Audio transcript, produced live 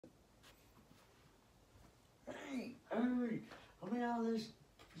Hey, let me out of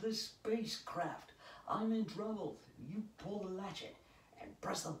this spacecraft. I'm in trouble. You pull the latchet and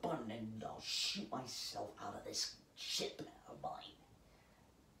press the button and I'll shoot myself out of this ship of mine.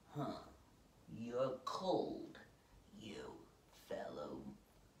 Huh. You're cold, you fellow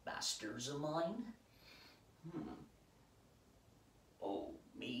masters of mine. Oh,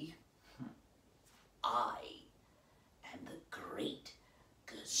 me? I am the Great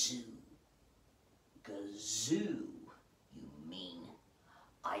Gazoo. Gazoo, you mean?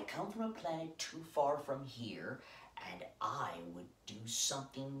 I come from a planet too far from here, and I would do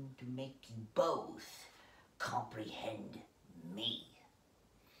something to make you both comprehend me.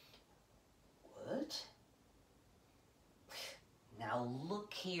 What? Now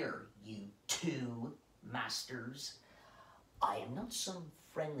look here, you two masters. I am not some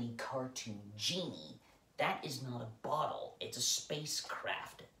friendly cartoon genie. That is not a bottle. It's a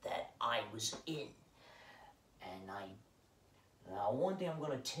spacecraft that I was in. And now one thing I'm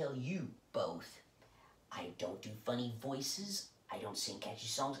going to tell you both. I don't do funny voices. I don't sing catchy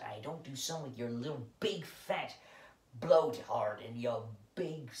songs. I don't do some with your little big fat blowhard and your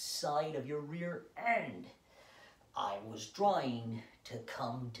big side of your rear end. I was trying to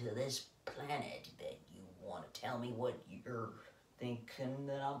come to this planet that you want to tell me what you're thinking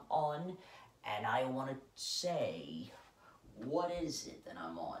that I'm on, and I want to say, what is it that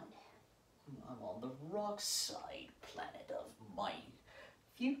I'm on? I'm on the rock side planet of my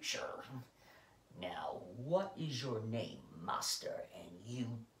future. Now, what is your name, master, and you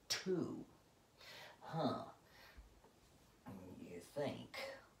too? Huh? You think?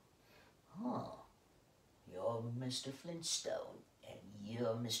 Huh? You're Mr. Flintstone, and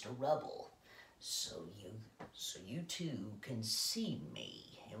you're Mr. Rubble. So you two can see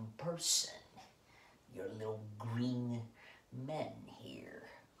me in person. Your little green men here.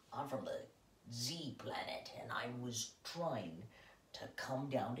 I'm from the Z planet, and I was trying to come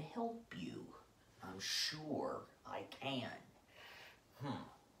down to help you. I'm sure I can.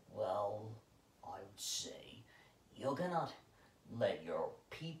 Well, I would say you cannot let your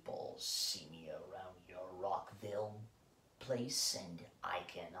people see me around your Rockville place, and I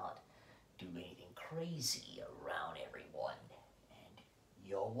cannot do anything crazy around everyone. And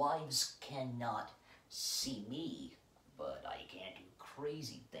your wives cannot see me, but I can do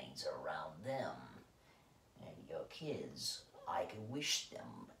crazy things around them. And your kids, I can wish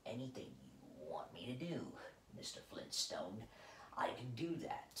them anything you want me to do, Mr. Flintstone. I can do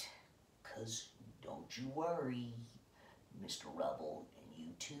that. 'Cause don't you worry, Mr. Rubble, and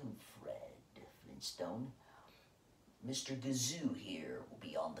you too, Fred Flintstone. Mr. Gazoo here will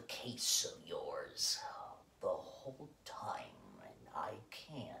be on the case of yours the whole time, and I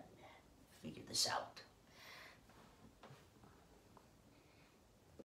can figure this out.